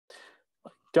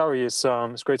Gary, it's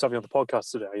great to have you on the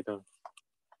podcast today. How you doing?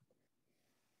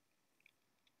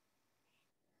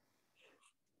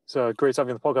 So great to have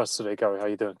you on the podcast today, Gary. How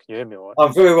you doing? Can you hear me all right?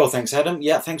 I'm very well, thanks, Adam.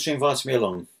 Yeah, thanks for inviting me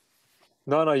along.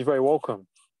 No, you're very welcome.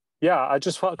 Yeah, I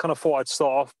just kind of thought I'd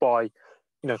start off by,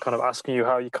 kind of asking you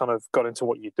how you kind of got into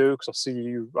what you do, because I see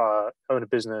you own a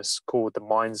business called the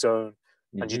Mind Zone,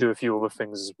 and you hmm do a few other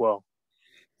things as well.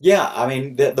 Yeah, I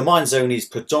mean, the Mind Zone is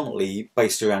predominantly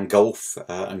based around golf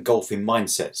and golfing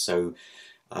mindset. So,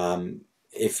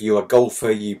 if you're a golfer,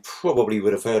 you probably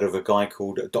would have heard of a guy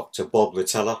called Dr. Bob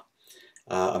Rotella,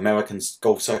 American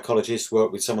golf psychologist,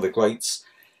 worked with some of the greats.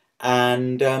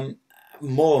 And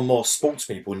more and more sports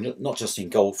people, not just in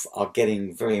golf, are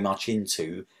getting very much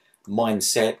into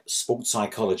mindset, sports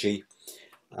psychology.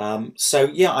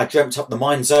 So I dreamt up the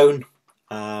Mind Zone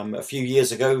a few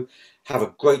years ago. Have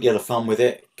a great deal of fun with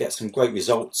it. Get some great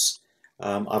results.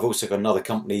 I've also got another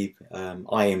company,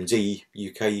 IMD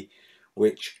UK,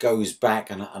 which goes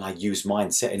back and I use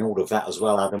mindset in all of that as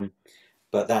well, Adam.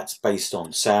 But that's based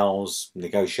on sales,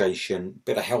 negotiation,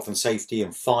 bit of health and safety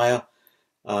and fire,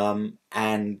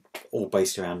 and all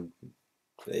based around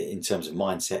in terms of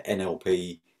mindset,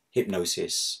 NLP,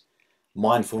 hypnosis,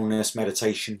 mindfulness,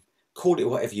 meditation, call it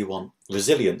whatever you want.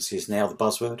 Resilience is now the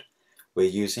buzzword we're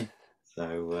using.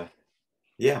 So,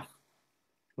 yeah.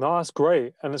 No, that's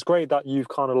great, and it's great that you've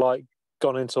kind of like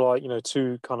gone into like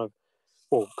two kind of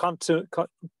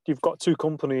you've got two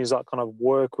companies that kind of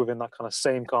work within that kind of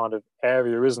same kind of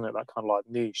area, isn't it? That kind of like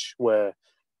niche where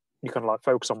you can like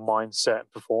focus on mindset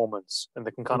and performance, and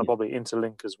they can kind of probably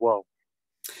interlink as well.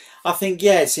 I think,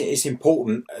 yeah, it's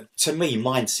important. To me,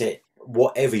 mindset,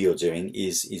 whatever you're doing,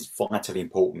 is vitally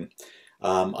important.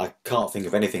 I can't think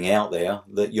of anything out there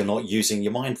that you're not using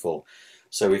your mind for.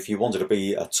 So if you wanted to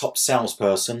be a top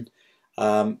salesperson,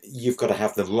 you've got to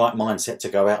have the right mindset to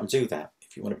go out and do that.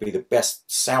 If you want to be the best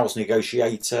sales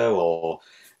negotiator or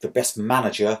the best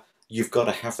manager, you've got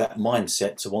to have that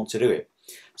mindset to want to do it.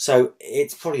 So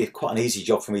it's probably quite an easy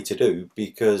job for me to do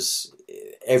because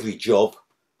every job,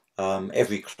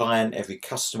 every client, every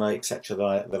customer,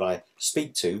 etc., that I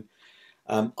speak to,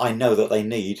 I know that they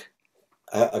need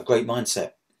a great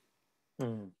mindset.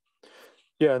 Mm.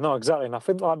 Yeah, no, exactly. And I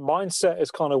think like mindset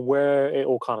is kind of where it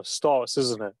all kind of starts,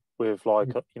 isn't it? With like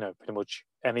pretty much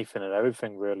anything and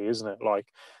everything, really, isn't it? Like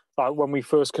when we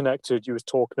first connected, we was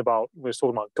talking about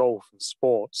golf and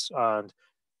sports, and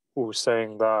we were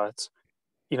saying that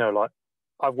like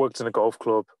I've worked in a golf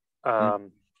club, Mm.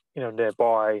 um,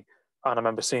 nearby, and I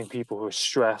remember seeing people who were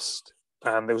stressed,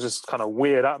 and there was this kind of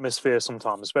weird atmosphere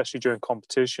sometimes, especially during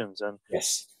competitions,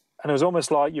 Yes. and it was almost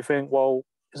like you think, well,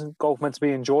 isn't golf meant to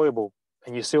be enjoyable?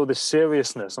 And you see all this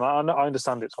seriousness, and I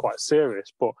understand it's quite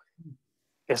serious, but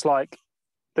it's like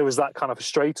there was that kind of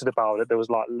frustrated about it. There was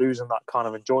like losing that kind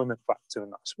of enjoyment factor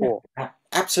in that Yeah, sport.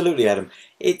 absolutely, Adam.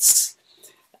 It's,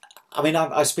 I mean,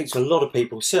 I speak to a lot of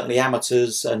people, certainly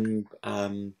amateurs, and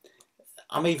I'm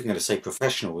even going to say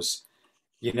professionals.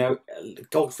 You know,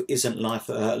 golf isn't life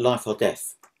or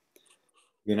death.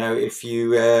 You know, if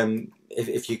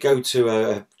you go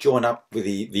to join up with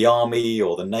the army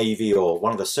or the navy or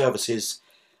one of the services,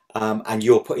 and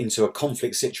you're put into a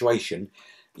conflict situation,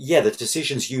 yeah, the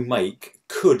decisions you make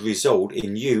could result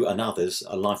in you and others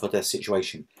a life or death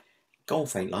situation.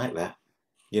 Golf ain't like that.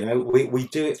 You know, we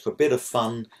do it for a bit of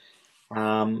fun,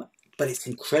 um, but it's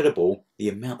incredible the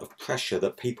amount of pressure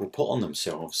that people put on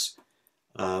themselves.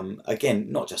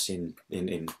 Again, not just in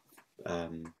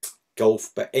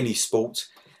golf, but any sport,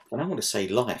 and I want to say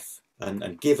life.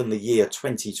 And given the year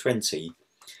 2020,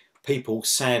 people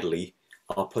sadly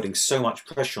are putting so much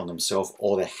pressure on themselves,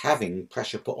 or they're having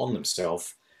pressure put on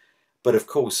themselves. But of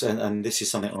course, and this is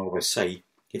something I always say,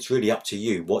 it's really up to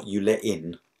you what you let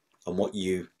in and what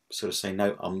you sort of say,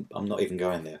 no, I'm not even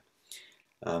going there.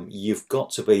 You've got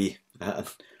to be,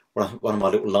 one of my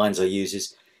little lines I use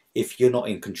is, if you're not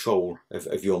in control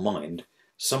of your mind,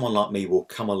 someone like me will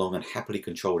come along and happily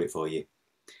control it for you.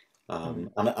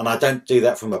 Mm. And I don't do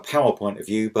that from a power point of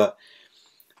view,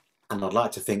 and I'd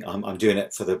like to think I'm doing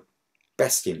it for the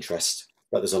best interest,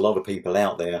 but there's a lot of people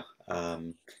out there,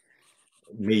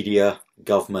 media,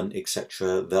 government,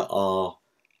 etc., that are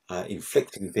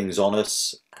inflicting things on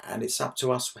us, and it's up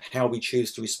to us how we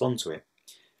choose to respond to it.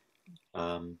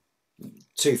 Um,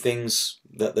 Two things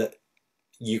that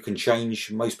you can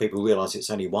change. Most people realise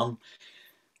it's only one.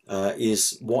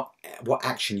 Is what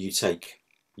action you take.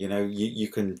 You know, you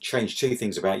can change two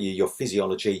things about you: your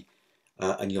physiology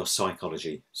and your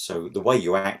psychology. So the way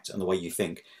you act and the way you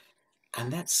think,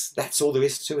 and that's all there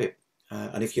is to it.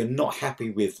 And if you're not happy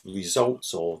with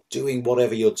results or doing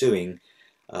whatever you're doing,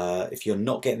 if you're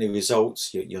not getting the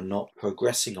results, you're not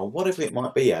progressing, or whatever it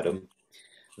might be, Adam,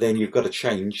 then you've got to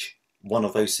change one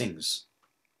of those things,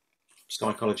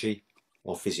 psychology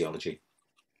or physiology.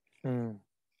 Mm.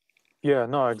 Yeah,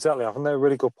 no, exactly. I think they're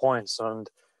really good points, and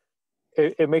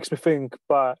it makes me think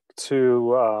back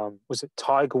to was it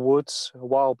Tiger Woods a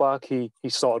while back? He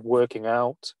started working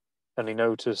out, and he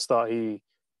noticed that he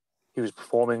was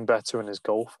performing better in his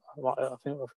golf. I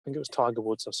think it was Tiger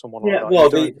Woods or someone like Yeah, that. He was well,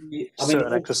 doing I mean,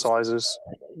 certain exercises.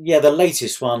 yeah, the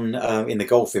latest one in the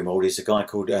golfing world is a guy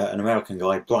called an American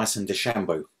guy, Bryson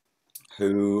DeChambeau,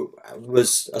 who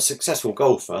was a successful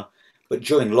golfer, but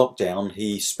during lockdown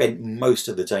he spent most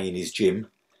of the day in his gym,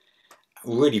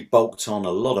 really bulked on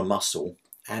a lot of muscle,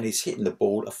 and he's hitting the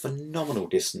ball a phenomenal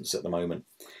distance at the moment.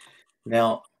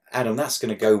 Now, Adam, that's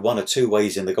going to go one or two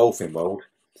ways in the golfing world.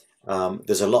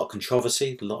 There's a lot of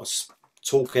controversy, a lot of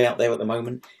talk out there at the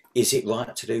moment. Is it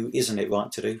right to do? Isn't it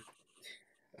right to do?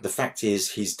 The fact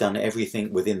is, he's done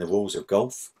everything within the rules of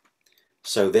golf.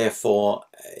 So therefore,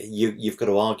 you've got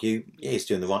to argue, yeah, he's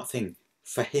doing the right thing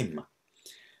for him.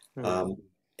 Mm, Um,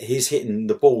 he's hitting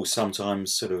the ball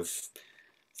sometimes sort of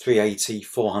 380,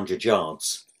 400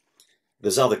 yards.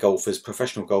 There's other golfers,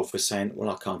 professional golfers, saying, well,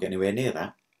 I can't get anywhere near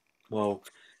that. Well,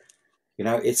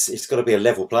 it's got to be a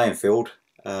level playing field.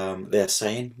 They're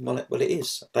saying, well, it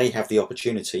is. They have the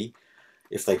opportunity,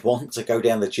 if they want, to go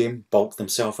down the gym, bulk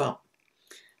themselves up.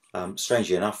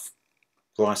 Strangely enough,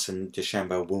 Bryson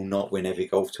DeChambeau will not win every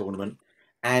golf tournament,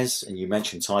 and you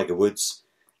mentioned Tiger Woods,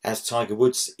 as Tiger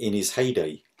Woods in his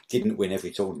heyday didn't win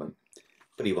every tournament,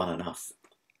 but he won enough.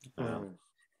 mm,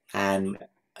 And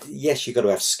yes, you've got to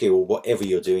have skill. Whatever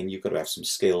you're doing, you've got to have some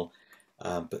skill.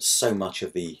 But so much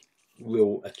of the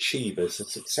real achievers and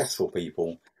successful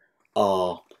people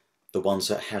are the ones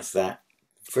that have that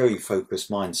very focused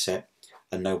mindset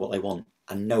and know what they want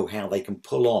and know how they can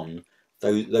pull on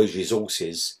those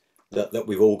resources that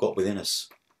we've all got within us.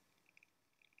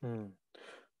 mm.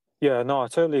 Yeah, no, I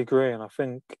totally agree, and I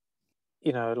think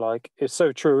like it's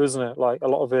so true, isn't it? Like a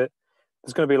lot of it,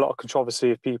 there's going to be a lot of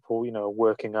controversy of people,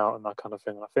 working out and that kind of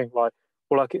thing. And I think like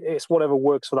it's whatever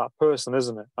works for that person,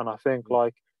 isn't it? And I think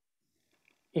like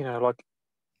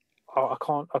I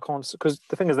can't because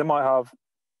the thing is they might have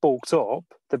bulked up,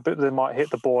 they might hit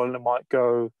the ball and it might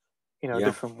go, a Yeah,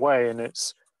 different way, and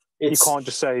you it's can't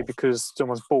just say because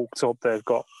someone's bulked up they've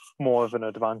got more of an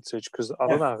advantage because I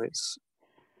don't yeah. know, it's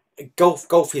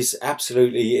Golf is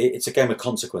absolutely it's a game of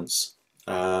consequence.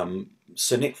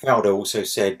 Sir Nick Faldo also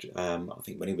said, I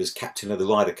think when he was captain of the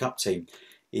Ryder Cup team,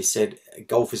 he said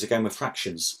golf is a game of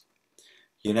fractions.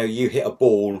 You hit a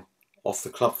ball off the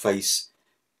club face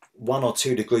 1 or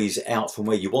 2 degrees out from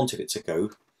where you wanted it to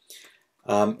go.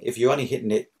 If you're only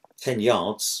hitting it 10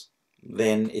 yards,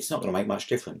 then it's not going to make much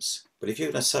difference. But if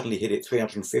you're going to suddenly hit it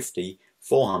 350,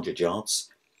 400 yards,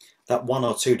 that 1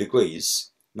 or 2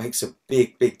 degrees makes a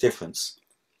big, big difference.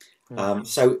 mm,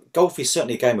 So golf is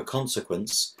certainly a game of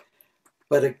consequence,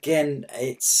 but again,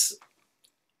 it's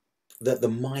the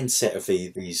mindset of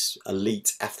these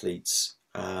elite athletes.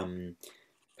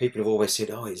 People have always said,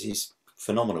 "Oh, he's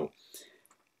phenomenal."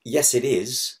 Yes, it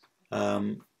is,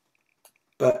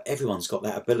 but everyone's got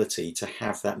that ability to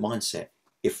have that mindset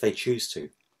if they choose to.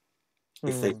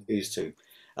 If they mm, choose to,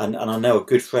 and I know a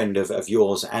good friend of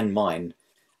yours and mine,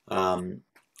 um,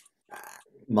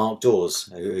 Mark Dawes,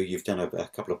 who you've done a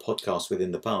couple of podcasts with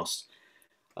in the past.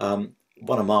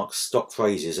 One of Mark's stock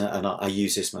phrases, and I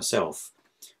use this myself,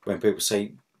 when people say,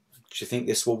 "Do you think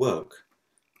this will work?"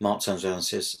 Mark turns around and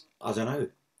says, "I don't know.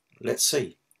 Let's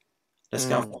see. Let's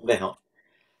go and mm, find out."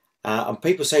 And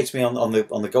people say to me on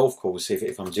the golf course,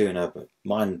 if I'm doing a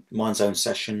mind's own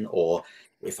session, or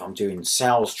if I'm doing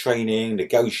sales training,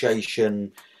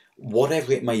 negotiation,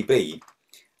 whatever it may be,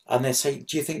 and they say,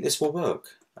 "Do you think this will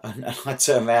work?" And I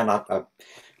turn around, I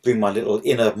bring my little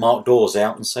inner Mark Dawes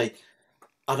out and say,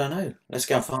 "I don't know. Let's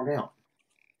go and find out."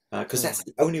 Because mm, that's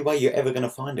the only way you're ever going to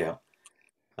find out.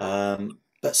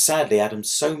 But sadly, Adam,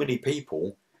 so many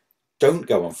people don't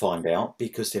go and find out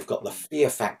because they've got the fear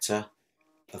factor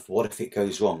of what if it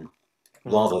goes wrong,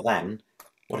 mm, rather than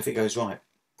what if it goes right.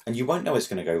 And you won't know it's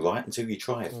going to go right until you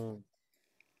try it. mm.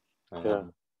 Yeah.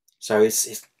 Um, so it's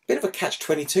a bit of a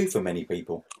catch-22 for many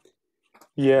people.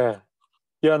 Yeah.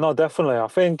 Yeah, no, definitely. I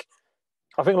think,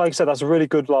 like you said, that's a really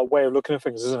good like way of looking at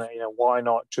things, isn't it? Why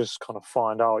not just kind of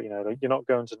find out? Like, you're not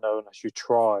going to know unless you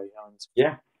try. And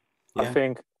Yeah, I yeah.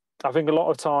 think, I think a lot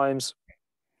of times,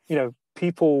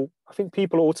 people. I think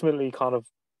people ultimately kind of,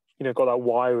 got that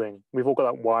wiring. We've all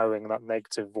got that wiring, that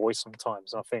negative voice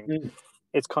sometimes. And I think Mm.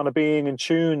 it's kind of being in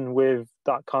tune with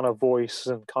that kind of voice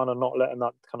and kind of not letting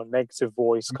that kind of negative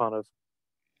voice kind of,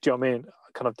 do you know what I mean?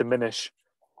 Kind of diminish.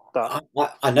 That.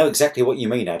 I know exactly what you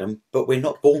mean, Adam, but we're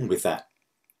not born with that.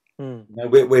 Mm. You know,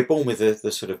 we're born with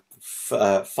the sort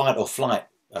of fight or flight.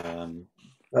 Um,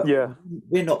 but Yeah.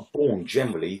 we're not born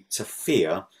generally to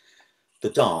fear the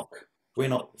dark.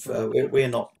 Mm. We're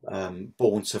not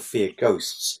born to fear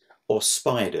ghosts or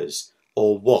spiders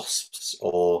or wasps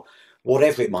or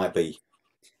whatever it might be.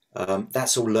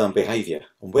 That's all learned behaviour.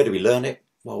 And where do we learn it?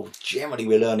 Well, generally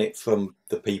we learn it from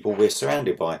the people we're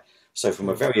surrounded by. So from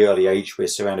a Mm. very early age, we're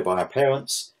surrounded by our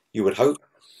parents, you would hope.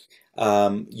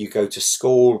 You go to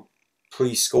school,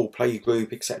 preschool,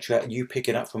 playgroup, etc., and you pick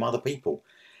it up from other people.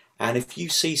 And if you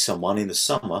see someone in the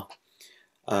summer,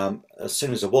 as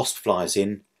soon as a wasp flies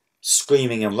in,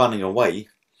 screaming and running away,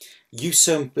 you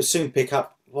soon pick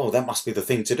up, well, that must be the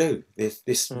thing to do.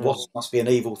 This Mm. wasp must be an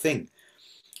evil thing.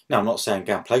 Now, I'm not saying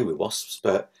go and play with wasps,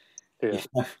 but you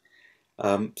Yeah.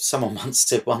 know, someone once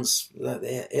said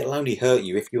that it'll only hurt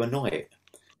you if you annoy it.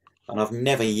 And I've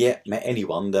never yet met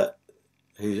anyone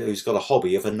who's got a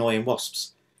hobby of annoying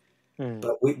wasps. Mm.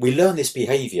 But we learn this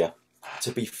behaviour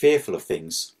to be fearful of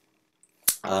things.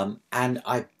 And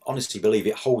I honestly believe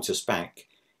it holds us back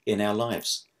in our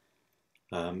lives.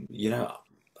 You know,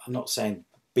 I'm not saying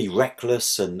be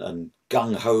reckless and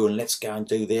gung ho and let's go and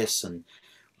do this. And,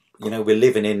 you know, we're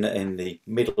living in the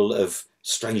middle of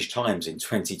strange times in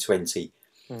 2020.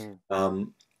 Mm.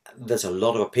 Um, there's a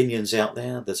lot of opinions out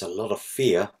there, there's a lot of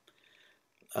fear.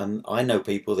 And I know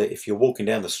people that if you're walking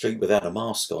down the street without a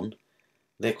mask on,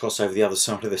 they cross over the other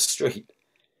side of the street.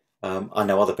 I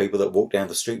know other people that walk down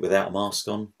the street without a mask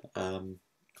on.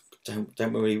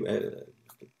 Don't really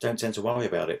don't tend to worry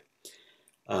about it.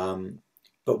 Um,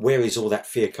 but where is all that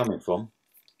fear coming from?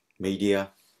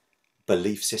 Media,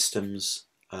 belief systems,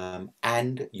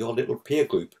 and your little peer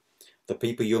group, the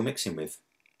people you're mixing with.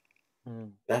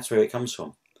 Mm. That's where it comes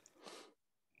from.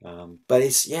 But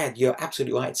it's yeah, you're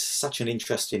absolutely right. It's such an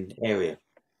interesting area.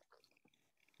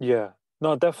 Yeah.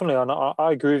 No, definitely, and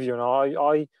I agree with you.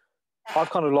 And I've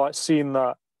kind of like seen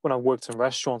that when I worked in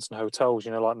restaurants and hotels.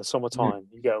 You know, like in the Mm. summertime,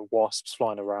 you get wasps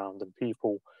flying around, and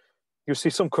people. You see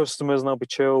some customers, and they'll be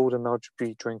chilled, and they'll just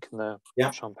be drinking their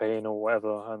Yeah, champagne or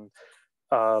whatever,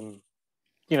 and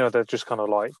you know, they're just kind of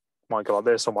like, "My God,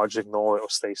 there's some." I just ignore it or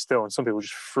stay still, and some people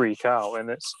just freak out, and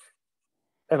it's.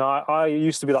 And I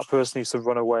used to be that person who used to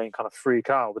run away and kind of freak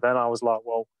out, but then I was like,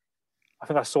 well, I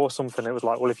think I saw something. It was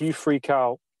like, well, if you freak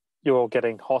out, you're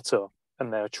getting hotter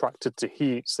and they're attracted to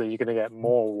heat. So you're going to get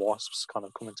more wasps kind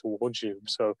of coming towards you.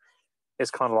 So it's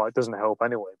kind of like, it doesn't help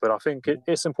anyway. But I think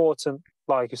it's important,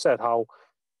 like you said, how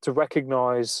to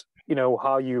recognize, you know,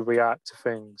 how you react to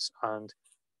things and,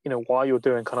 you know, why you're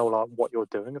doing kind of like what you're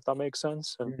doing, if that makes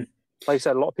sense. And mm. like you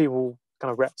said, a lot of people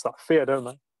kind of react to that fear, don't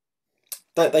they?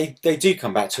 They do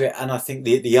come back to it, and I think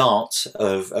the art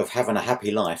of having a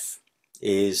happy life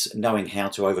is knowing how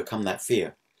to overcome that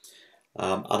fear.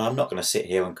 And I'm not going to sit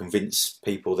here and convince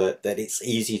people that it's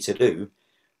easy to do,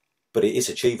 but it is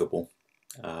achievable.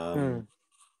 Um, Mm.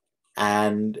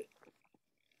 and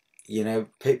you know,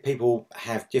 people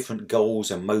have different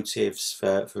goals and motives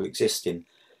for existing.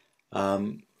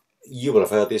 Um, you will have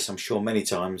heard this, I'm sure, many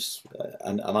times,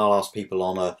 and I'll ask people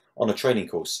on a training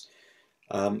course,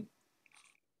 um,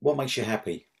 what makes you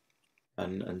happy?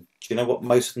 And do you know what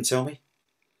most of them tell me?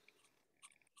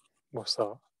 What's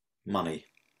that? Money.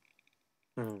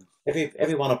 Mm.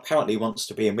 Everyone apparently wants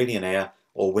to be a millionaire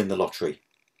or win the lottery.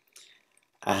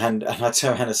 And I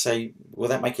turn around and say, will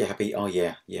that make you happy? Oh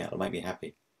yeah, yeah, it'll make me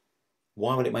happy.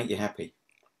 Why would it make you happy?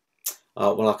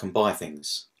 Well, I can buy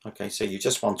things. Okay, so you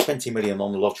just won 20 million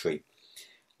on the lottery.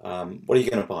 What are you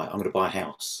going to buy? I'm going to buy a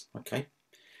house. Okay,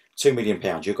 £2 million.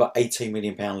 You've got £18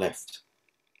 million left.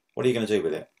 What are you going to do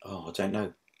with it? Oh, I don't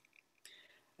know.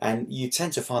 And you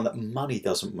tend to find that money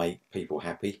doesn't make people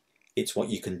happy. It's what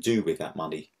you can do with that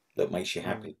money that makes you Mm.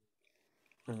 happy.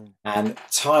 Mm. And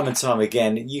time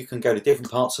again, you can go to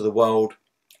different parts of the world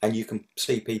and you can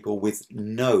see people with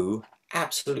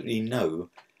absolutely no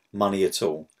money at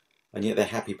all, and yet they're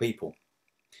happy people.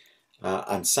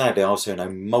 And sadly, I also know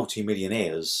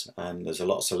multi-millionaires, and there's a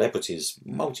lot of celebrities,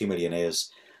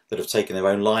 multi-millionaires, that have taken their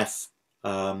own life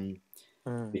um,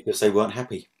 Mm. because they weren't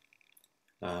happy.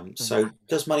 Mm. So,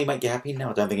 does money make you happy? No,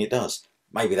 I don't think it does.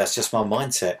 Maybe that's just my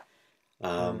mindset.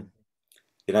 Um, Mm.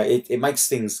 you know, it makes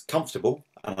things comfortable,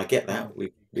 and I get Mm.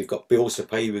 that. We've got bills to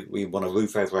pay, we want a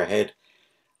roof over our head,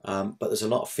 but there's a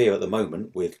lot of fear at the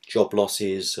moment with job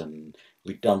losses and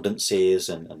redundancies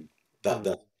and that Mm.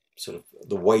 the sort of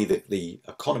the way that the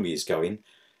economy is going.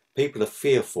 People are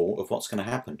fearful of what's going to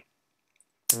happen.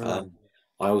 Mm. Um,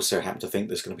 I also happen to think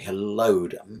there's going to be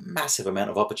a massive amount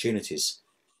of opportunities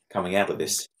coming out of Mm.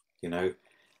 this. You know,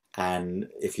 And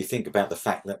if you think about the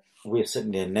fact that we're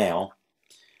sitting there now,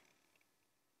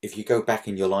 if you go back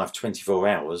in your life 24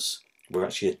 hours, we're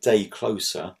actually a day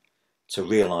closer to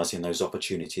realising those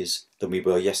opportunities than we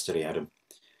were yesterday, Adam.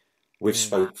 We've Mm.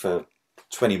 spoke for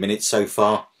 20 minutes so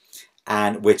far,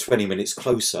 and we're 20 minutes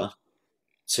closer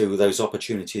to those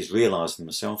opportunities realising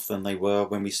themselves than they were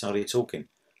when we started talking.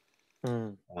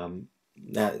 Mm.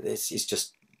 Now, it's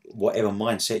just whatever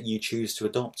mindset you choose to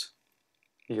adopt.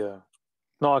 Yeah.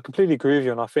 No, I completely agree with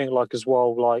you, and I think like as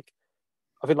well, like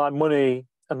I think like money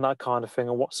and that kind of thing,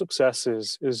 and what success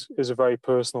is a very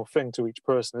personal thing to each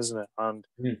person, isn't it? And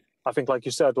Mm. I think, like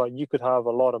you said, like you could have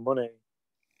a lot of money,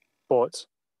 but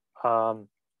um,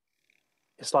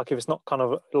 it's like if it's not kind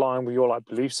of aligned with your like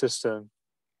belief system,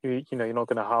 you know you're not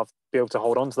going to have be able to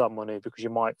hold on to that money because you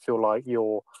might feel like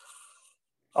you're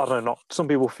I don't know. Not some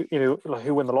people, you know, like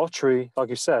who win the lottery, like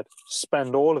you said,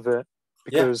 spend all of it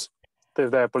Yeah, because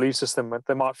their belief system.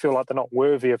 They might feel like they're not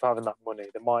worthy of having that money.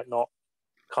 They might not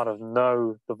kind of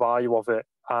know the value of it.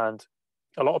 And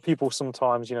a lot of people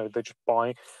sometimes, you know, they're just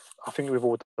buying. I think we've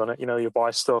all done it. You know, you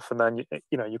buy stuff and then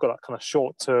you know you've got that kind of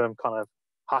short term kind of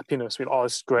happiness. With, oh,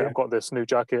 this is great. yeah, I've got this new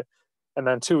jacket, and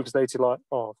then 2 weeks later, you're like,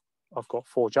 oh, I've got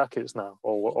 4 jackets now,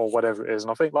 or whatever it is.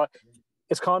 And I think like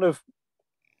it's kind of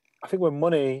I think with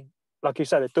money, like you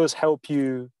said, it does help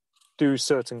you do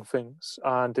certain things,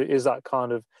 and it is that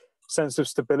kind of sense of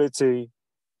stability,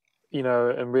 you know,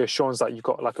 and reassurance that you've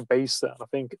got like a base there. And I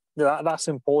think that's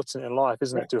important in life,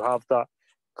 isn't yeah. it, to have that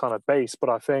kind of base? But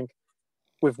I think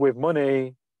with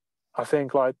money, I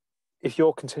think like if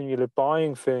you're continually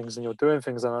buying things and you're doing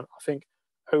things, and I think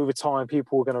over time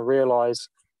people are going to realize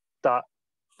that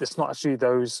it's not actually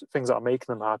those things that are making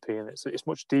them happy, and it's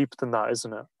much deeper than that,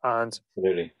 isn't it? And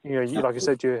Absolutely. you know, like I Absolutely.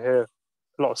 said, you hear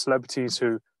a lot of celebrities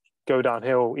who go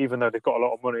downhill, even though they've got a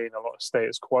lot of money and a lot of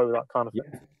status quo, that kind of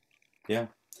thing. Yeah, yeah.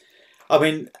 I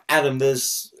mean, Adam,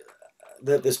 there's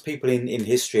people in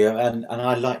history, and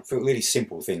I like for really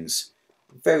simple things,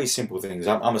 very simple things.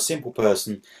 I'm a simple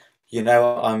person, you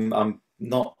know. I'm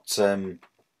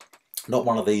not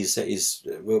one of these that is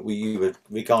what you would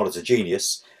regard as a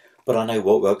genius, but I know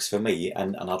what works for me,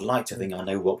 and I'd like to think Mm, I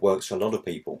know what works for a lot of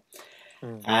people.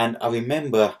 mm, And I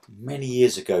remember many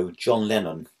years ago, John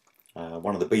Lennon,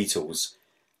 one of the Beatles,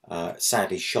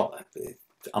 sadly shot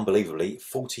unbelievably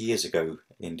 40 years ago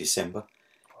in December.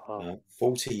 wow.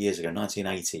 40 years ago,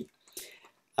 1980.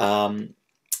 Um,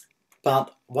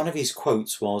 but one of his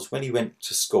quotes was when he went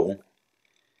to school,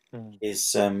 Mm,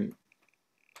 his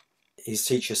his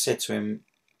teacher said to him,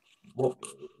 "What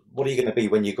what are you going to be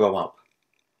when you grow up?"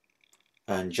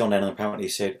 And John Lennon apparently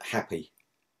said, "Happy."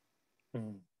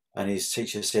 mm, And his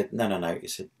teacher said, "No, no, no." He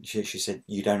said, she said,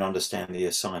 "You don't understand the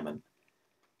assignment."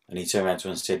 And he turned around to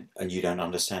her and said, "And you don't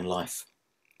understand life."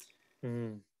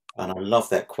 mm, And I love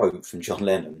that quote from John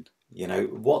Lennon. You know,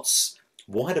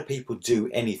 why do people do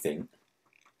anything?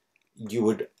 You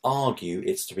would argue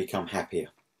it's to become happier,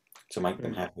 to make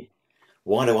them mm, happy.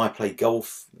 Why do I play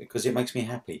golf? Because it makes me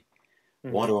happy.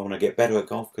 Why mm, do I want to get better at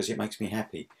golf? Because it makes me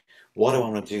happy. Why do I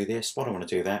mm, want to do this? Why do I want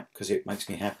to do that? Because it makes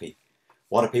me happy.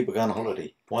 Why do people go on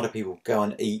holiday? Why do people go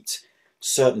and eat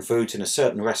certain foods in a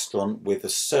certain restaurant with a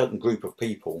certain group of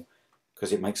people?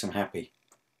 Because it makes them happy.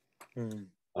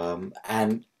 mm,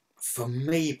 And for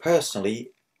me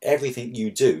personally, everything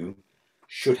you do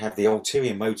should have the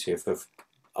ulterior motive of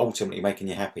ultimately making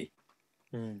you happy.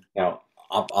 mm. Now,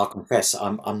 I confess,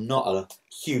 I'm not a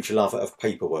huge lover of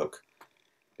paperwork.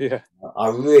 Yeah. I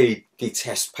really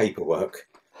detest paperwork.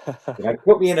 You know,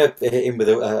 put me in with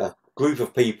a group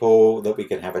of people that we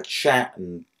can have a chat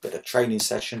and a training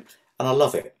session, and I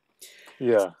love it.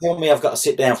 Yeah. Tell me I've got to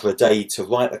sit down for a day to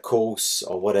write a course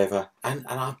or whatever, and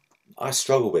I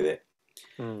struggle with it.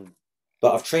 Mm,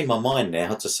 But I've trained my mind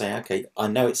now to say, okay, I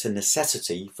know it's a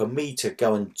necessity for me to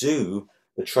go and do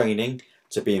the training,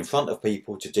 to be in front of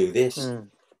people, to do this.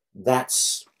 mm,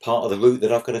 That's part of the route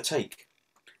that I've got to take.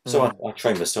 So mm. I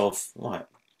train myself, right,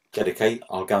 dedicate,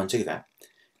 I'll go and do that.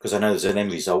 Because I know there's an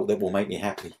end result that will make me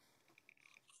happy.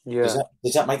 Yeah.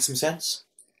 Does that make some sense?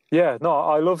 Yeah. No,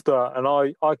 I love that, and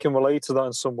I can relate to that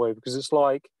in some way because it's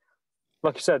like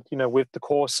you said, you know, with the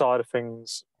course side of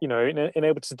things, you know, in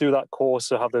able to do that course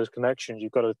to have those connections,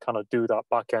 you've got to kind of do that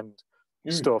back end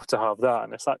Mm, stuff to have that.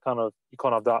 And it's that kind of you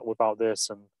can't have that without this,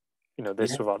 and you know,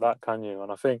 this yeah, without that, can you?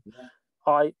 And I think yeah,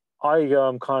 I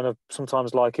kind of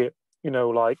sometimes like it, you know,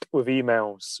 like with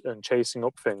emails and chasing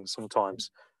up things.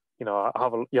 Sometimes, you know,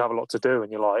 you have a lot to do,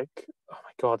 and you're like, oh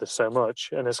my god, there's so much,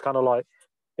 and it's kind of like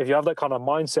if you have that kind of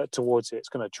mindset towards it, it's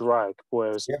going to drag.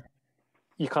 Whereas yeah,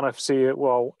 you kind of see it,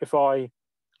 well, if I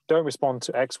don't respond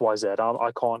to X, Y, Z,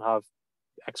 I can't have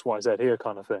X, Y, Z here,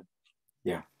 kind of thing.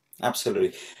 yeah.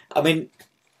 Absolutely. I mean,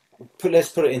 let's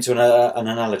put it into an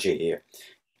analogy here.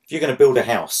 If you're going to build a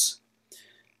house,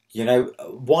 you know,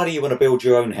 why do you want to build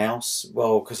your own house?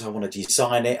 Well, because I want to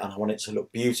design it and I want it to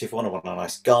look beautiful and I want a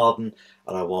nice garden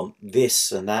and I want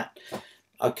this and that.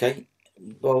 Okay,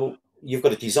 well, you've got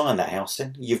to design that house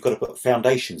then. You've got to put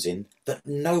foundations in that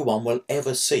no one will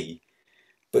ever see,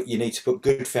 but you need to put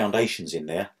good foundations in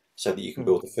there so that you can Mm.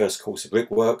 build the first course of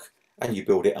brickwork and you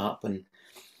build it up. And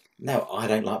now I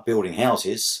don't like building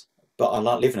houses, but I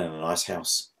like living in a nice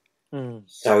house. Mm.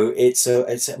 So it's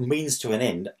a means to an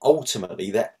end.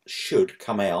 Ultimately, that should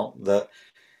come out that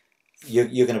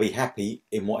you're going to be happy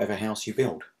in whatever house you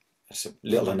build. That's a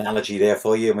little Mm. analogy there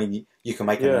for you. I mean, you can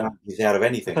make an Yeah. analogy out of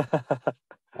anything.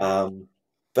 Um,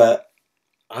 but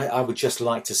I would just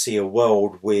like to see a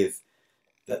world with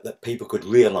that people could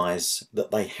realise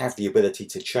that they have the ability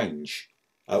to change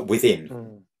within.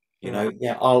 Mm. You know, Mm.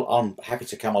 yeah, I'm happy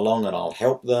to come along and I'll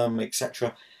help them,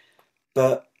 etc.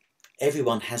 But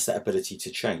everyone has that ability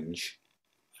to change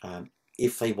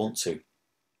if they want to.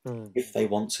 Mm. If they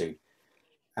want to.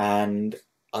 And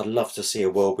I'd love to see a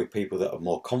world with people that are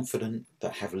more confident,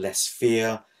 that have less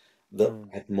fear, that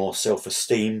Mm. have more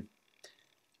self-esteem.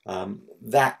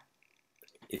 That,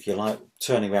 if you like,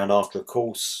 turning around after a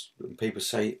course, and people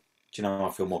say, "Do you know,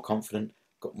 I feel more confident,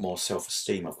 got more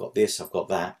self-esteem. I've got this, I've got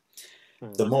that."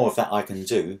 Mm. The more of that I can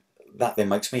do, that then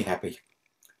makes me happy.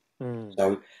 Mm.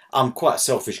 So I'm quite a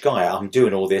selfish guy. I'm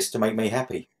doing all this to make me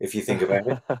happy, if you think about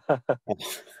it.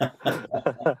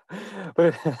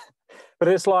 but but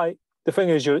it's like the thing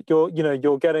is you're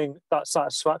you're getting that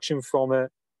satisfaction from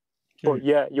it, but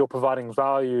yet you're providing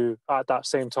value at that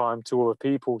same time to other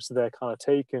people, so they're kind of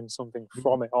taking something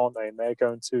from it, aren't they? And they're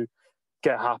going to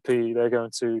get happy. They're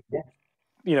going to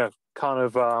Yeah, kind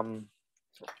of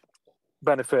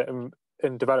benefit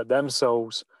and develop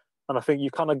themselves. And I think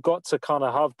you kind of got to kind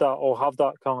of have that or have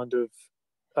that kind of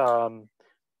um,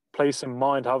 place in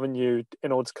mind, haven't you,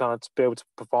 in order to kind of to be able to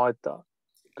provide that?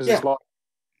 Because it's yeah, like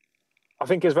I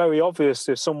think it's very obvious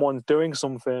if someone's doing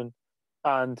something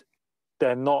and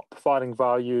they're not providing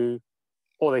value,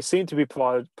 or they seem to be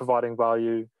providing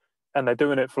value, and they're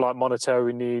doing it for like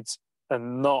monetary needs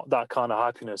and not that kind of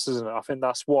happiness, isn't it? I think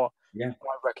that's what yeah,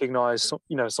 I recognize,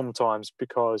 sometimes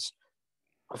because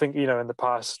I think, in the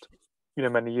past,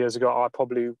 many years ago, I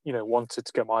probably, wanted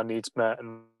to get my needs met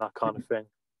and that kind of thing.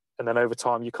 And then over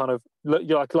time, you kind of,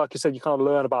 like you said, you kind of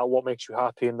learn about what makes you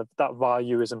happy, and that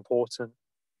value is important,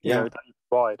 yeah, that you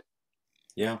provide.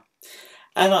 yeah.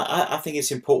 And I think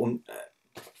it's important.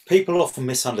 People often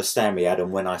misunderstand me,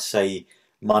 Adam, when I say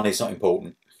money's not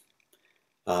important.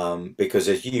 Because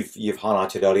as you've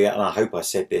highlighted earlier, and I hope I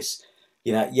said this,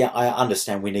 yeah, I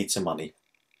understand we need some money.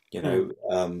 You Mm,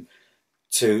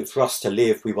 know, for us to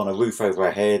live, we want a roof over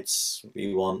our heads,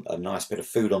 we want a nice bit of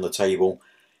food on the table.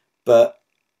 But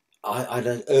I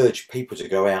don't urge people to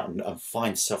go out and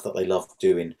find stuff that they love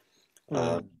doing.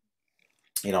 Um, mm,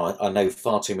 I know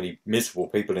far too many miserable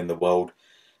people in the world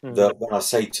mm, that when I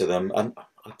say to them, and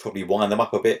I probably wind them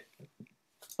up a bit,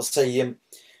 I'll say,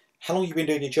 how long have you been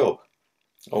doing your job?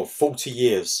 Oh, 40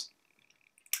 years.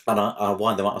 And I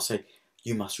wind them up and say,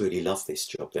 you must really love this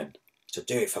job then. To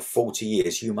do it for 40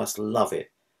 years, you must love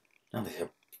it. And they say,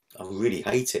 I really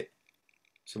hate it.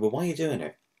 So, well, why are you doing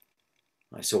it?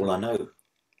 That's all I mm. know.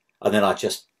 And then I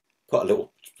just put a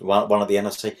little one at the end.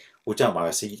 I say, well, don't worry.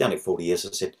 I said, you've done it 40 years.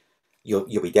 I said, you'll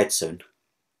be dead soon.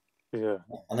 Yeah.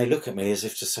 And they look at me as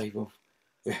if to say, well,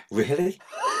 really?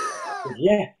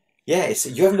 Yeah. Yeah,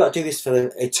 you haven't got to do this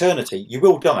for eternity. You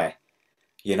will die,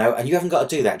 and you haven't got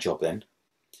to do that job then.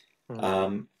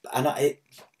 Mm, And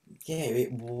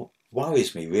it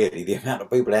worries me really the amount of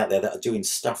people out there that are doing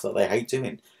stuff that they hate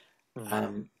doing. mm,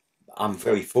 Um, I'm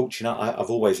very fortunate. I've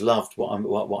always loved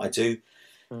what I do.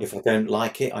 mm, If I don't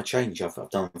like it, I change. I've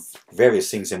done various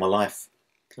things in my life.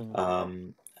 mm,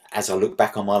 Um, as I look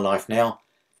back on my life now,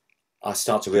 I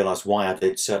start to realise why I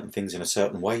did certain things in a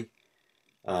certain way.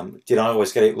 Did I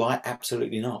always get it right?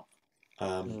 Absolutely not.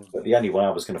 mm, But the only way I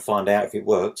was going to find out if it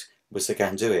worked was to go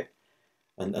and do it.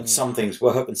 And mm. some things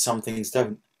work and some things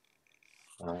don't.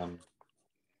 Um,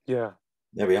 Yeah.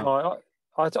 there we No, are.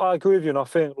 I agree with you, and I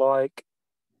think like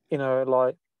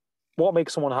like what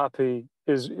makes someone happy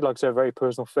is, like I said, a very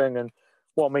personal thing, and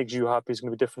what makes you happy is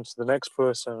going to be different to the next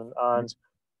person, and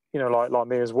like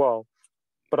me as well.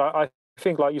 But I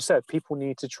think, like you said, people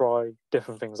need to try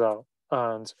different things out,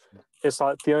 and it's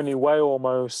like the only way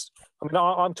almost. I mean,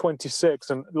 I'm 26,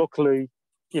 and luckily,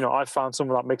 I found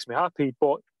something that makes me happy.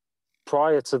 But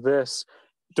prior to this,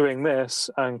 doing this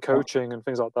and coaching and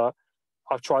things like that,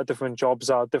 I've tried different jobs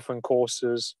out, different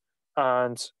courses,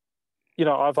 and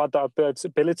I've had that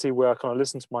ability where I kind of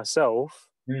listen to myself.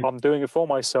 Mm. I'm doing it for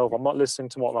myself. I'm not listening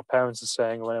to what my parents are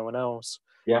saying or anyone else.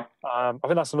 Yeah. I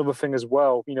think that's another thing as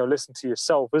well. Listen to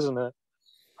yourself, isn't it?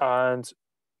 And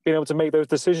being able to make those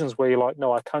decisions where you're like,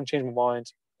 no, I can change my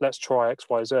mind. Let's try X,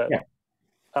 Y, Z. Yeah.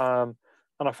 And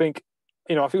I think,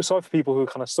 I feel sorry for people who are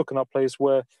kind of stuck in that place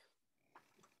where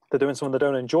they're doing something they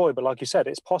don't enjoy. But like you said,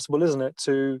 it's possible, isn't it,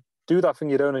 to do that thing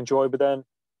you don't enjoy, but then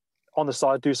on the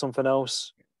side do something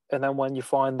else. And then when you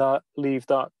find that, leave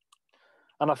that.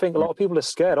 And I think a lot of people are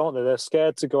scared, aren't they? They're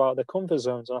scared to go out of their comfort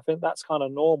zones. And I think that's kind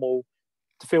of normal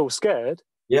to feel scared.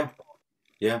 Yeah.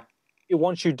 Yeah.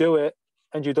 Once you do it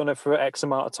and you've done it for X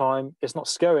amount of time, it's not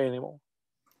scary anymore.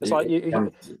 It's like it's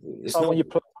It's like not. when you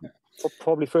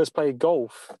probably first play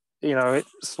golf.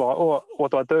 It's like, oh,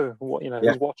 what do I do? What Yeah.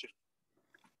 who's watching?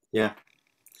 Yeah.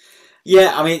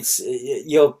 Yeah. I mean,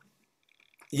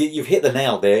 you've hit the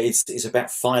nail there. It's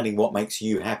about finding what makes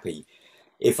you happy.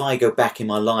 If I go back in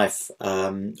my life,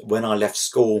 when I left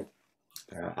school,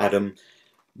 Adam,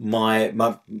 my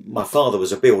father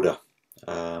was a builder.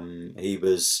 He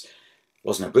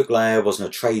wasn't a bricklayer, wasn't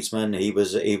a tradesman. He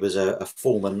was a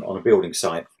foreman on a building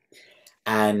site,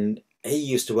 and he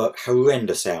used to work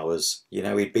horrendous hours.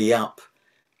 He'd be up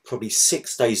probably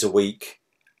 6 days a week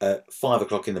at 5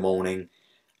 o'clock in the morning.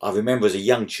 I remember as a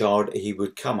young child, he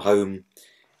would come home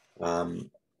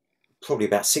probably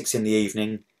about 6 in the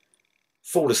evening,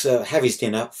 fall asleep, have his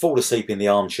dinner, fall asleep in the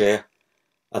armchair,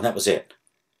 and that was it.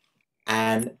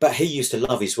 But he used to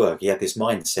love his work. He had this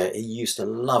mindset. He used to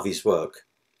love his work.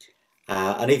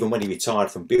 And even when he retired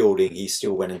from building, he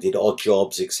still went and did odd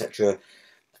jobs, etc.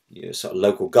 Sort of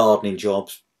local gardening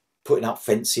jobs, putting up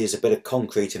fences, a bit of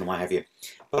concrete and what have you.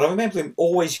 But I remember him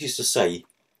always used to say,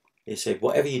 he said,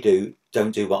 whatever you do,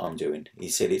 don't do what I'm doing. He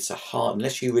said,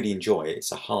 unless you really enjoy it,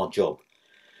 it's a hard job.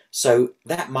 So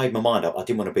that made my mind up. I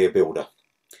didn't want to be a builder.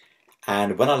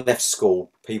 And when I left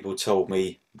school, people told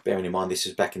me, bearing in mind this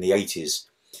was back in the 80s,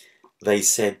 they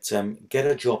said, get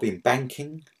a job in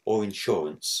banking or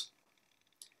insurance.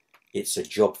 It's a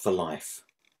job for life.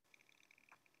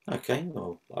 Okay,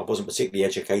 well, I wasn't particularly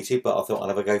educated, but I thought I'd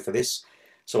have a go for this.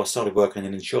 So I started working in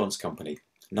an insurance company,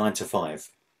 9 to 5.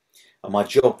 And my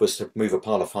job was to move a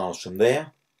pile of files from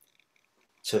there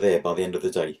to there by the end of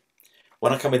the day.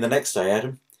 When I come in the next day,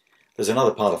 Adam, there's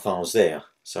another pile of files there.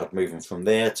 So I'd move them from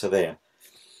there to there.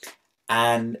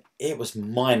 And it was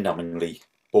mind-numbingly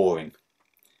boring.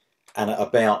 And at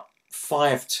about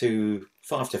 5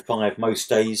 most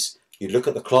days, you look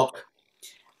at the clock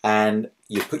and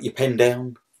you put your pen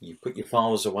down, you put your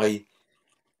files away,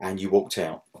 and you walked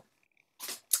out.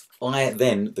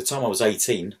 The time I was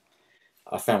 18,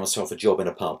 I found myself a job in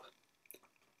a pub,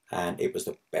 and it was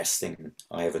the best thing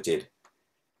I ever did.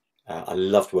 I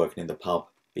loved working in the pub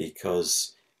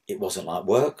because it wasn't like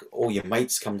work. All your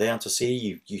mates come down to see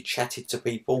you, you chatted to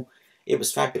people. It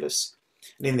was fabulous.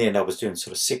 And in the end, I was doing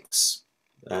sort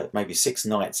of maybe 6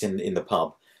 nights in the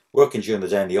pub, working during the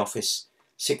day in the office,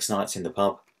 6 nights in the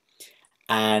pub.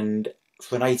 And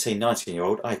for an 18,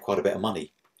 19-year-old, I had quite a bit of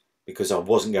money because I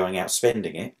wasn't going out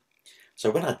spending it.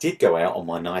 So when I did go out on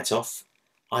my night off,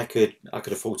 I could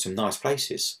afford some nice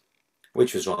places,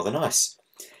 which was rather nice.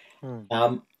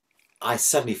 I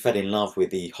suddenly fell in love with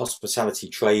the hospitality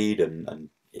trade, and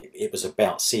it was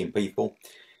about seeing people.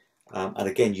 And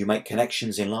again, you make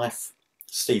connections in life.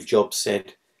 Steve Jobs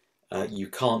said, you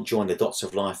can't join the dots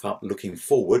of life up looking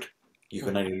forward. You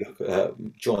can only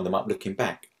join them up looking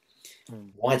back.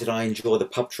 Why did I enjoy the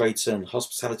pub trades and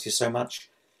hospitality so much?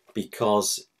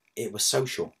 Because it was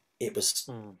social. It was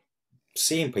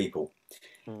seeing people.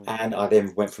 And I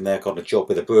then went from there, got a job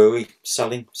with a brewery,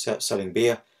 selling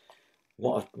beer.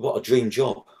 What a dream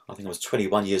job. I think I was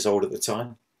 21 years old at the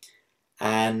time.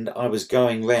 And I was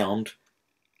going round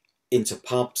into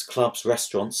pubs, clubs,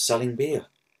 restaurants, selling beer,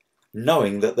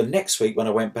 knowing that the next week when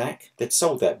I went back, they'd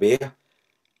sold that beer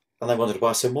and they wanted to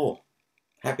buy some more.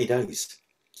 Happy days.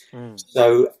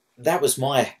 So that was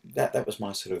my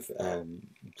sort of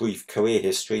brief career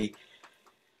history.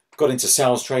 Got into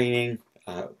sales training,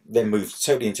 then moved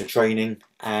totally into training,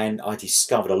 and I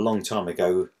discovered a long time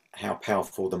ago how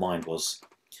powerful the mind was,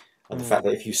 and the fact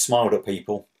that if you smiled at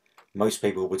people, most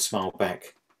people would smile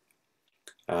back.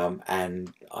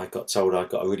 And I got told I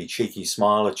got a really cheeky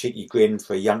smile, a cheeky grin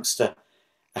for a youngster,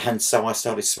 and so I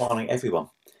started smiling at everyone.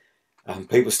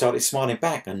 People started smiling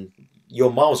back, and you're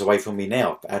miles away from me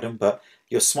now, Adam, but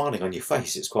you're smiling on your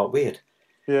face. It's quite weird.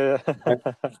 Yeah.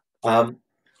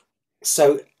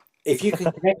 So if you can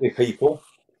connect with people,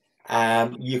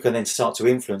 you can then start to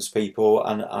influence people.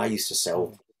 And I used to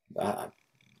sell. I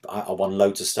won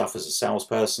loads of stuff as a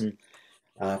salesperson.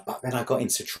 But then I got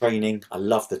into training. I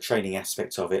love the training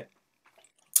aspect of it.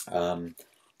 Um,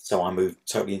 so I moved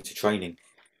totally into training.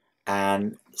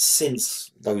 And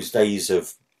since those days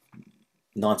of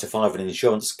 9 to 5 in an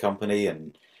insurance company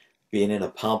and being in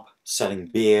a pub selling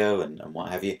beer and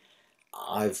what have you,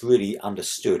 I've really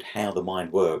understood how the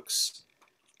mind works.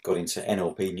 Got into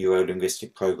NLP, neuro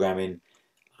linguistic programming,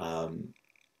 um,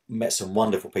 met some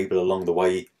wonderful people along the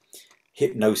way.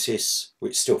 Hypnosis,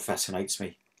 which still fascinates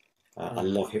me. I Mm.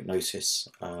 love hypnosis.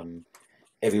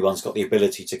 Everyone's got the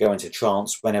ability to go into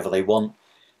trance whenever they want.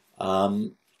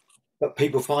 Um, but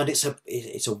people find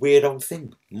it's a weird old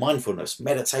thing. Mindfulness,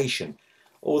 meditation,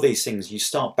 all these things. You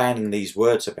start banning these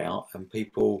words about, and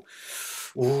people,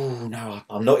 oh no,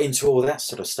 I'm not into all that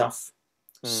sort of stuff.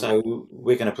 Mm. So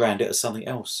we're going to brand it as something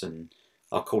else, and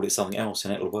I'll call it something else,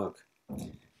 and it'll work.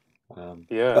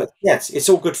 Yeah, But yeah, it's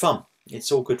all good fun.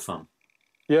 It's all good fun.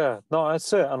 yeah, no,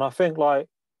 that's it. And I think like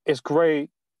it's great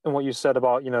in what you said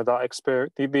about that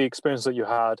experience, the experience that you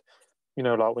had,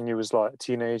 like when you was like a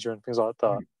teenager and things like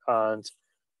that. Mm. And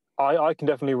I can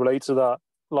definitely relate to that.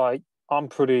 Like I'm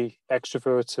pretty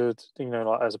extroverted,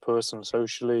 like as a person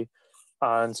socially,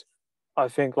 and I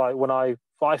think like when I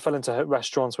fell into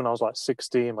restaurants when I was like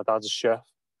 16. My dad's a chef,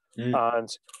 Mm. and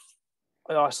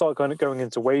I started going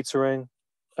into waitering,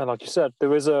 and like you said,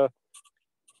 there is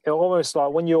it almost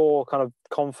like when you're kind of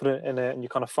confident in it and you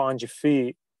kind of find your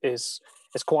feet, it's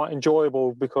quite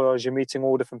enjoyable because you're meeting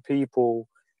all different people,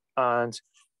 and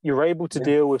you're able to Yeah.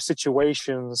 deal with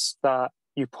situations that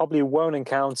you probably won't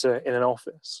encounter in an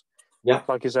office. Yeah.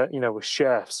 Like you said, with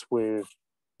chefs, with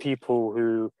people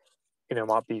who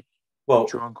might be Well,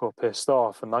 drunk or pissed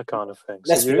off and that kind of thing.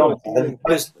 So let's be you're honest. dealing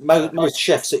with Most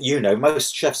chefs that you know,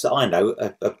 most chefs that I know,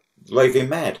 are raving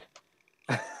mad.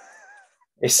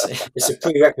 that. It's a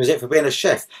prerequisite for being a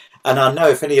chef. And I know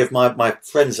if any of my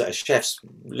friends that are chefs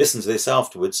listen to this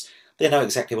afterwards, they know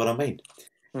exactly what I mean.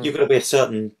 You've Mm, got to be a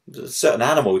certain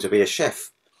animal to be a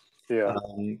chef, yeah.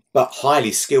 but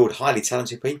highly skilled, highly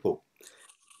talented people.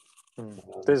 Mm.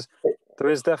 Um, There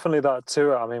is definitely that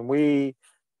too. I mean,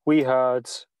 we had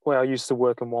where I used to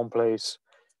work in one place.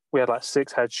 We had like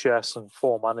six head chefs and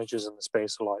four managers in the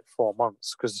space of like 4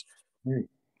 months because mm,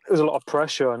 there was a lot of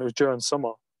pressure and it was during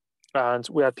summer, and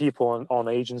we had people on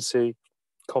agency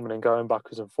coming and going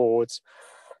backwards and forwards.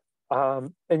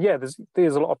 And yeah,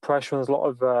 there's a lot of pressure and there's a lot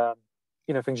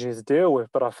of things you need to deal with.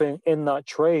 But I think in that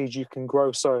trade you can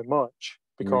grow so much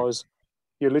mm, because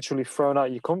you're literally thrown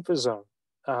out your comfort zone,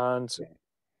 and yeah.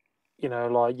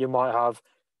 like you might have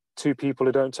two people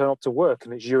who don't turn up to work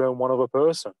and it's you and one other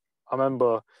person. I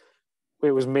remember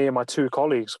it was me and my two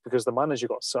colleagues because the manager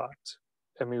got sacked,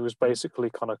 and he was basically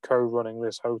kind of co-running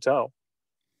this hotel,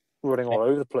 running all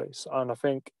over the place. And I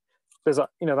think there's that,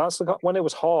 that's when it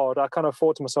was hard. I kind of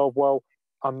thought to myself, well,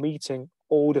 I'm meeting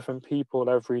all different people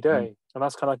every Mm, day, and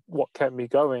that's kind of what kept me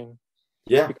going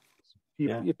yeah, because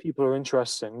yeah, people are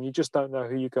interesting. You just don't know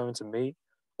who you're going to meet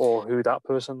or who that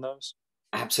person knows.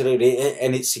 absolutely.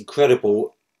 And it's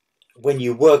incredible when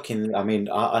you work in. I mean,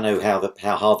 I know how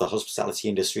hard the hospitality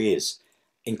industry is.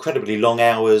 Incredibly long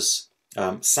hours.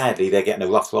 Sadly, they're getting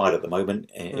a rough ride at the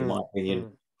moment, in my Mm, opinion,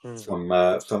 mm, mm. from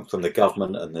the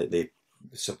government and the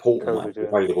support that might COVID, be yeah.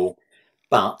 available.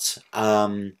 But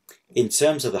in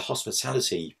terms of the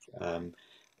hospitality,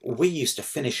 we used to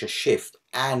finish a shift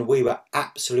and we were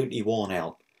absolutely worn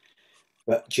out.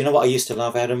 But do you know what I used to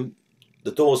love, Adam?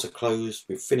 The doors are closed,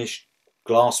 we've finished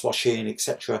glass washing,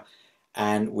 etc.,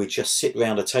 and we just sit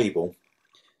round a table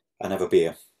and have a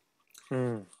beer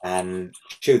Mm, and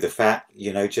chew the fat,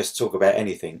 just talk about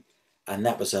anything. And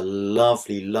that was a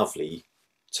lovely, lovely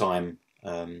time.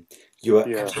 You were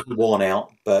yeah, absolutely worn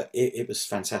out, but it was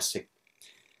fantastic.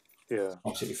 yeah.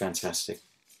 Absolutely fantastic.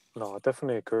 No, I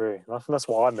definitely agree. I think that's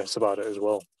what I miss about it as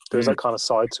well. There's Mm. that kind of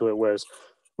side to it, whereas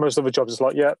most other jobs is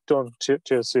like, yeah, done,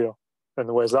 cheers, see you. And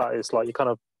the whereas that it's like you're kind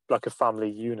of like a family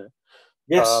unit.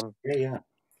 Yes. Um, Yeah, yeah.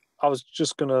 I was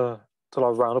just gonna to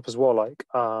like round up as well. Like,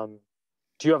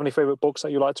 do you have any favorite books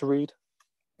that you like to read?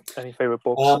 Any favorite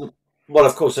books? Um, well,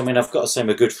 of course, I mean, I've got to say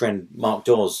my good friend Mark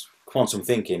Dawes, Quantum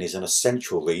Thinking is an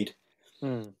essential read.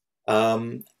 Mm,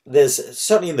 There's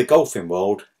certainly in the golfing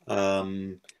world,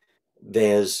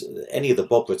 there's any of the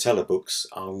Bob Rotella books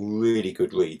are really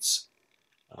good reads.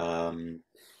 Um,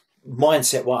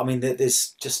 Mindset, well, I mean,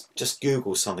 there's just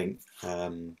Google something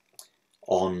on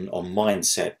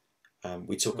mindset.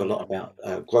 We talk a lot mm, about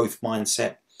growth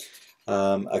mindset.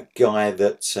 A guy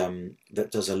that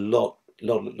does a lot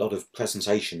of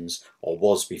presentations, or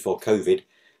was before COVID.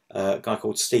 A guy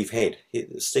called Steve Head.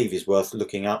 Steve is worth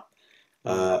looking up.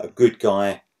 mm, A good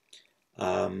guy.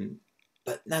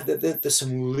 But now there's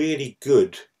some really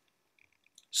good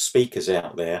speakers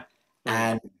out there, Mm.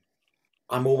 and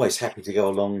I'm always happy to go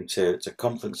along to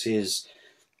conferences,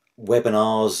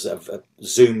 webinars,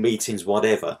 Zoom meetings,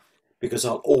 whatever, because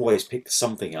I'll always pick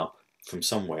something up from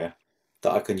somewhere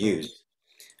that I can Mm. use.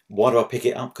 Why do I pick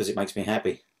it up? Because it makes me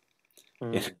happy. You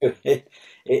Mm. know,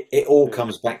 it all Yeah.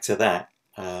 comes back to that.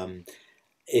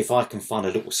 If I can find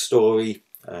a little story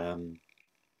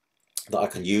that I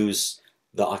can use,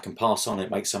 that I can pass on, it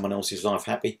makes someone else's life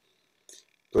happy.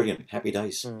 Brilliant, happy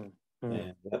days. Mm.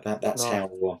 Mm. Yeah, that's No. how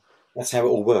it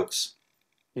all works.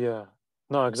 Yeah.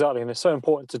 No, exactly. And it's so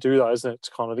important to do that, isn't it?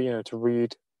 To kind of, to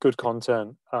read good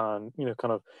content and,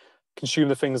 kind of consume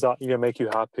the things that, make you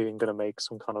happy and going to make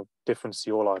some kind of difference to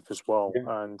your life as well.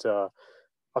 Yeah. And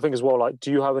I think as well, like,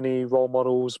 do you have any role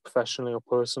models professionally or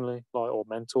personally, like, or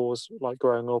mentors, like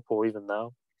growing up or even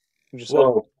now, would you say?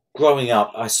 Well, growing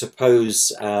up, I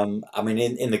suppose, I mean,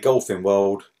 in the golfing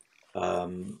world,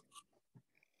 um,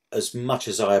 as much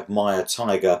as I admire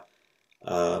Tiger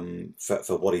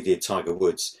for what he did, Tiger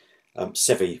Woods,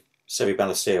 Sevi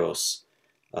Ballesteros,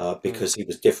 Mm. because he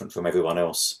was different from everyone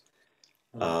else.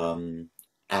 Mm. Um,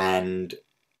 and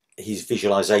his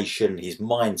visualization, his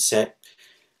mindset.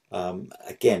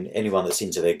 Again, anyone that's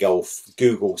into their golf,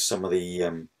 Google some of the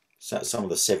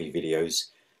Sevi videos.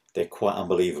 They're quite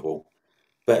unbelievable.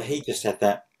 But Mm. he just had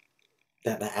that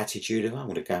attitude of I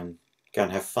want to go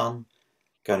and have fun,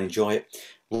 go and enjoy it.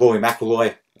 Rory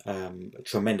McIlroy, a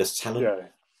tremendous talent.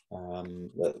 Yeah.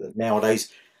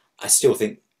 Nowadays, I still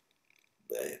think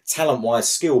talent-wise,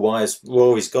 skill-wise,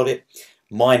 Rory's got it.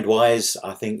 Mind-wise,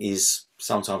 I think is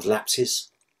sometimes lapses.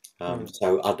 Mm.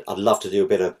 So I'd love to do a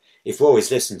bit of. If Rory's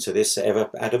listening to this ever,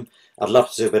 Adam, I'd love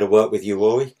to do a bit of work with you,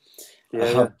 Rory. Yeah.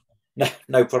 Yeah. Um,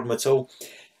 no problem at all.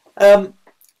 Um,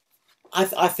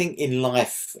 I think in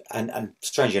life, and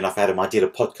strangely enough, Adam, I did a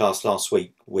podcast last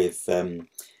week with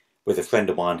a friend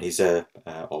of mine. He's or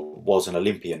was an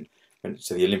Olympian, went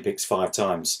to the Olympics 5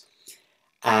 times,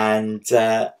 and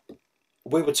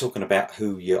we were talking about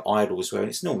who your idols were, and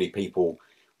it's normally people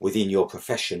within your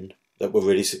profession that were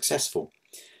really successful.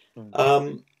 Mm.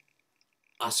 Um,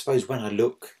 I suppose when I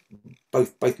look,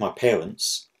 both my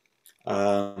parents,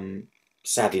 um,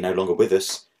 sadly no longer with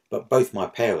us, but both my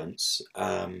parents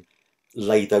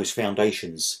laid those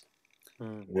foundations,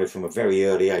 Mm. from a very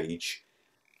early age,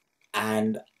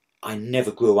 and I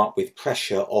never grew up with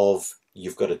pressure of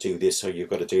you've got to do this or you've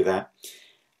got to do that.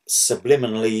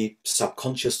 Subliminally,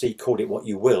 subconsciously, call it what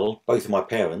you will, both of my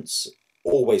parents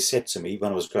always said to me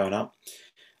when I was growing up,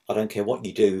 I don't care what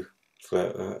you do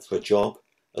for a job,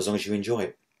 as long as you enjoy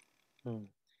it. Mm.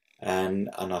 And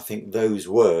I think those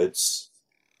words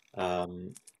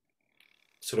um,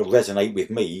 sort of resonate with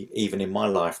me even in my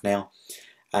life now.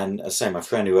 And as I say, my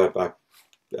friend who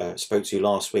I spoke to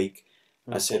last week,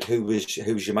 I Mm. said, who was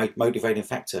your motivating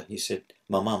factor? He said,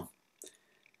 my mum.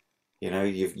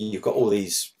 You've got all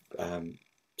these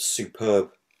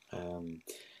superb um,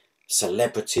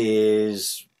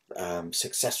 celebrities,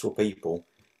 successful people,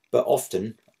 but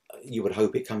often you would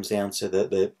hope it comes down to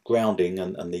the grounding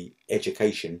and the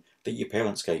education that your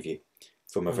parents gave you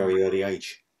from a Mm. very early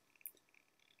age.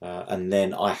 And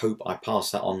then I hope I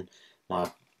pass that on.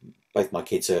 Both my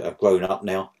kids are grown up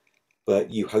now,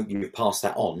 but you hope you pass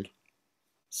that on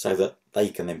so that they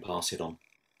can then pass it on.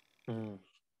 Mm.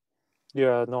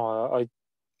 Yeah. No, I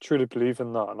truly believe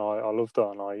in that, and I love that,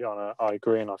 and I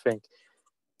agree, and I think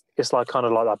it's like kind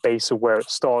of like that base of where it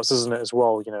starts, isn't it? As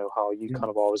well, how you kind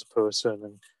of are as a person,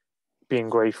 and being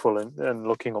grateful and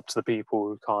looking up to the people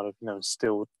who kind of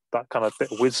instilled that kind of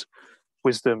bit of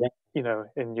wisdom, Yeah.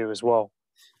 in you as well.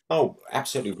 Oh,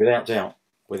 absolutely, without doubt,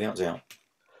 without doubt.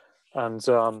 And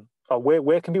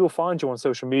where can people find you on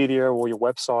social media or your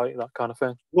website, that kind of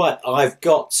thing? Right, I've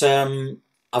got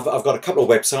a couple of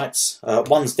websites.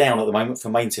 One's down at the moment for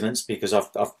maintenance because I've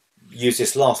used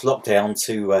this last lockdown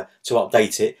to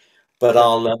update it. But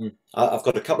Yeah, I've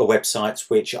got a couple of websites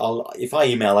which if I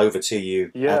email over to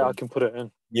you, yeah, I Adam, can put it in.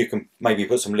 you can maybe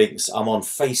put some links. I'm on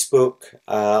Facebook.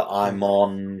 I'm Mm.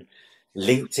 on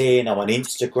LinkedIn. I'm on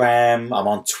Instagram. I'm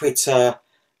on Twitter.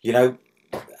 You know,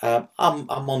 I'm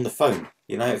on the phone.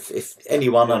 If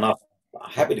anyone, Yeah, and I'm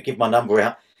happy to give my number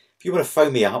out. If you want to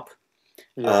phone me up,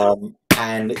 yeah,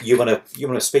 and you want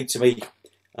to speak to me,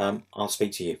 I'll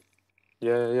speak to you.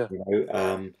 yeah, yeah. You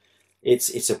know,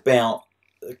 it's about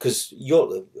because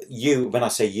you when I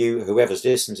say you, whoever's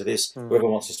listening to this, Mm. whoever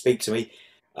wants to speak to me,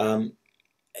 um,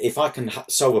 if I can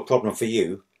solve a problem for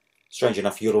you, strange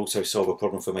enough, you'll also solve a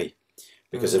problem for me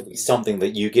because it'll Mm. be something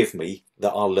that you give me that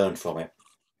I'll learn from it.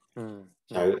 Mm. Mm.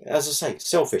 So as I say,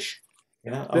 selfish.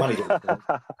 I'm only doing it for me.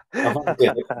 I'm only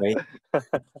doing it for me.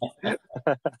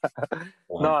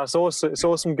 No, it's awesome. It's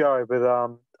awesome, Gary. But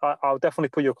I'll definitely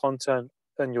put your content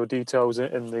and your details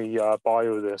in the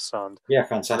bio of this, and Yeah,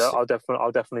 fantastic.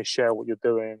 I'll definitely share what you're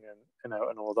doing and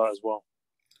and all that as well.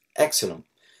 Excellent.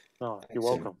 No, you're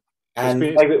Excellent. welcome. It's And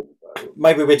been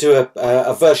maybe we do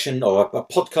a version or a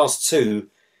podcast two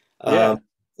yeah,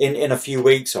 in a few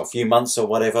weeks or a few months or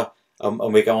whatever,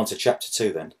 and we go on to chapter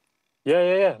two then.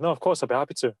 yeah. No, of course, I'd be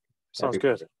happy to. That'd Sounds be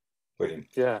good. brilliant.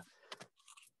 Yeah, but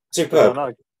Superb.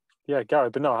 no, yeah, Gary.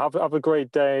 But no, have a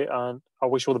great day, and I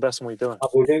wish you all the best in what you're doing. I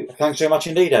will do. Thanks very much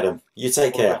indeed, Adam. You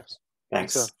take All the care. best. You too.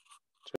 Thanks.